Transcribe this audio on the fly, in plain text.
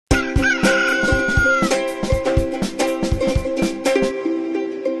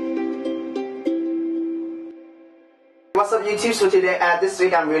YouTube. So today, this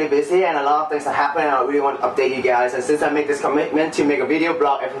week I'm really busy and a lot of things are happening and I really want to update you guys. And since I make this commitment to make a video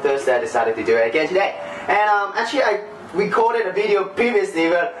blog every Thursday, I decided to do it again today. And actually I recorded a video previously,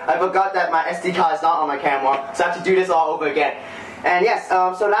 but I forgot that my SD card is not on my camera, so I have to do this all over again. And yes,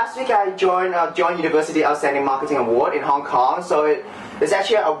 so last week I joined University Outstanding Marketing Award in Hong Kong. So it's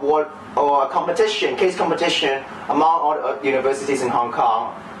actually an award or a competition, case competition among all the universities in Hong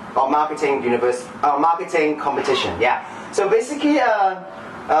Kong, or marketing competition. Yeah. So basically,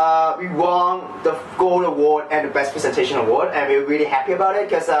 we won the Gold Award and the Best Presentation Award, and we're really happy about it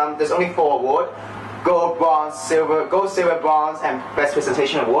because there's only 4 awards: Gold, Bronze, Silver, Bronze, and Best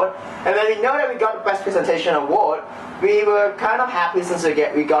Presentation Award. And when we know that we got the Best Presentation Award, we were kind of happy since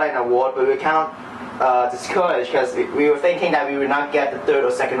we got an award, but we were kind of discouraged because we were thinking that we would not get the 3rd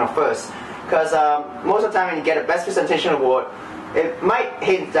or 2nd or 1st. Because most of the time when you get a Best Presentation Award, it might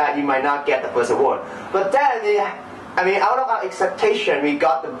hint that you might not get the 1st award. But then, I mean, out of our expectation, we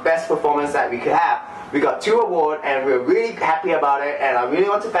got the best performance that we could have. We got 2 awards and we're really happy about it, and I really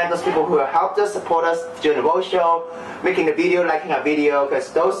want to thank those people who have helped us, support us during the roadshow, making the video, liking our video,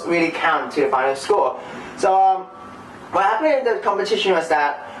 because those really count to the final score. So what happened in the competition was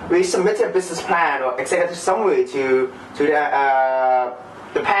that we submitted a business plan or executive summary to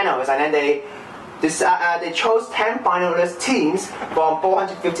the panels, and then they chose 10 finalist teams from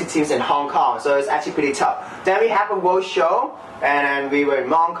 450 teams in Hong Kong, so it's actually pretty tough. Then we have a roadshow, and then we were in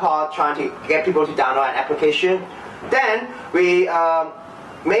Mongkok trying to get people to download an application. Then we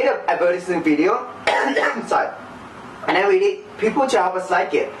made an advertising video, sorry, and then we need people to help us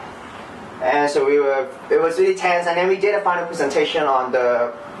like it. And so it was really tense, and then we did a final presentation on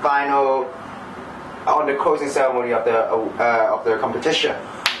the closing ceremony of the competition.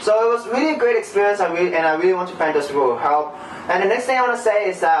 So it was really a great experience, and I really want to thank those people who helped. And the next thing I want to say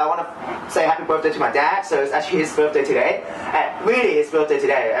is I want to say happy birthday to my dad. So it's actually his birthday today, and really his birthday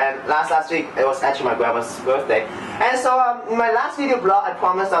today. And last week it was actually my grandma's birthday. And so in my last video blog, I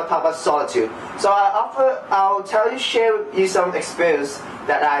promised I'll talk about solitude. So I'll share with you some experience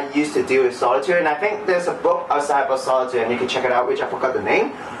that I used to do with solitude. And I think there's a book outside about solitude, and you can check it out, which I forgot the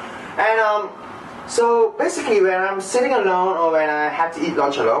name. And so basically, when I'm sitting alone or when I have to eat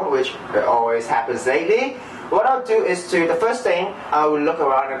lunch alone, which always happens lately, what I'll do is the first thing, I will look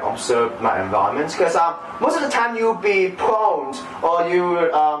around and observe my environment, because most of the time you'll be prone, or you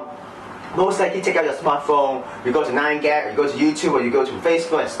will most likely take out your smartphone, you go to 9gag, you go to YouTube, or you go to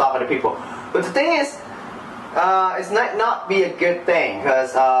Facebook and stalk other people. But the thing is, it's not be a good thing,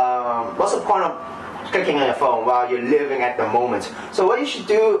 because what's the point of clicking on your phone while you're living at the moment? So what you should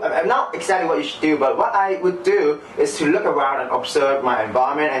do, not exactly what you should do, but what I would do is to look around and observe my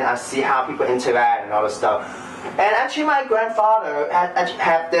environment, and I see how people interact and all this stuff. And actually my grandfather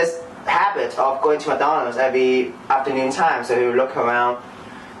had this habit of going to McDonald's every afternoon time, so he would look around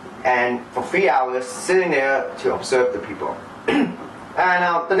and for 3 hours sitting there to observe the people.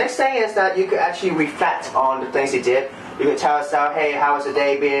 And the next thing is that you could actually reflect on the things he did. You could tell yourself, hey, how has the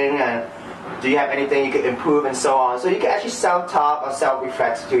day been, and do you have anything you could improve, and so on. So you can actually self-talk or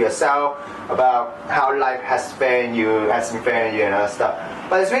self-reflect to yourself about how life has been faring you and other stuff.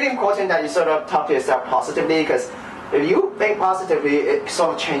 But it's really important that you sort of talk to yourself positively, because if you think positively, it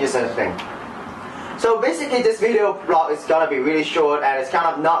sort of changes everything. So basically this video blog is gonna be really short, and it's kind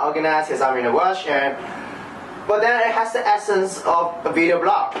of not organized because I'm in a rush, but then it has the essence of a video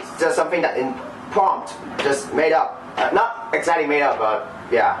blog. It's just something that impromptu, just made up. Not exactly made up, but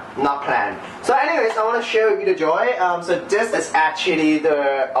yeah, not planned. So anyways, I want to share with you the joy. So this is actually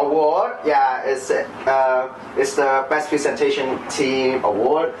the award. Yeah, it's the Best Presentation Team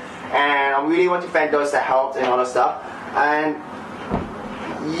Award, and I really want to thank those that helped and all that stuff. And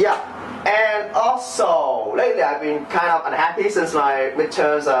yeah, and also lately I've been kind of unhappy since my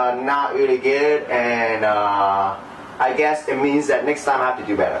midterms are not really good, and I guess it means that next time I have to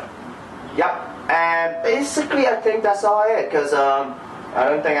do better. Yep. And basically I think that's all it, because I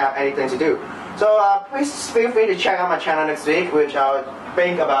don't think I have anything to do. So please feel free to check out my channel next week, which I'll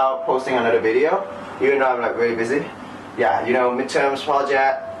think about posting another video, even though I'm like really busy. Yeah, you know, midterms,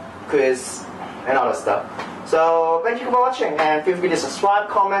 project, quiz, and all that stuff. So thank you for watching, and feel free to subscribe,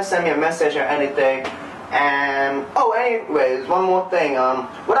 comment, send me a message or anything. And oh, anyways, one more thing.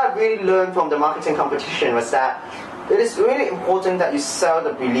 What I really learned from the marketing competition was that it is really important that you sell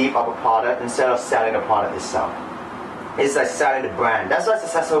the belief of a product instead of selling the product itself. It's like selling the brand. That's why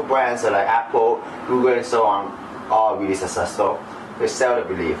successful brands like Apple, Google, and so on are really successful. They sell the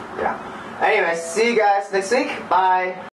belief. Yeah. Anyway, see you guys next week. Bye.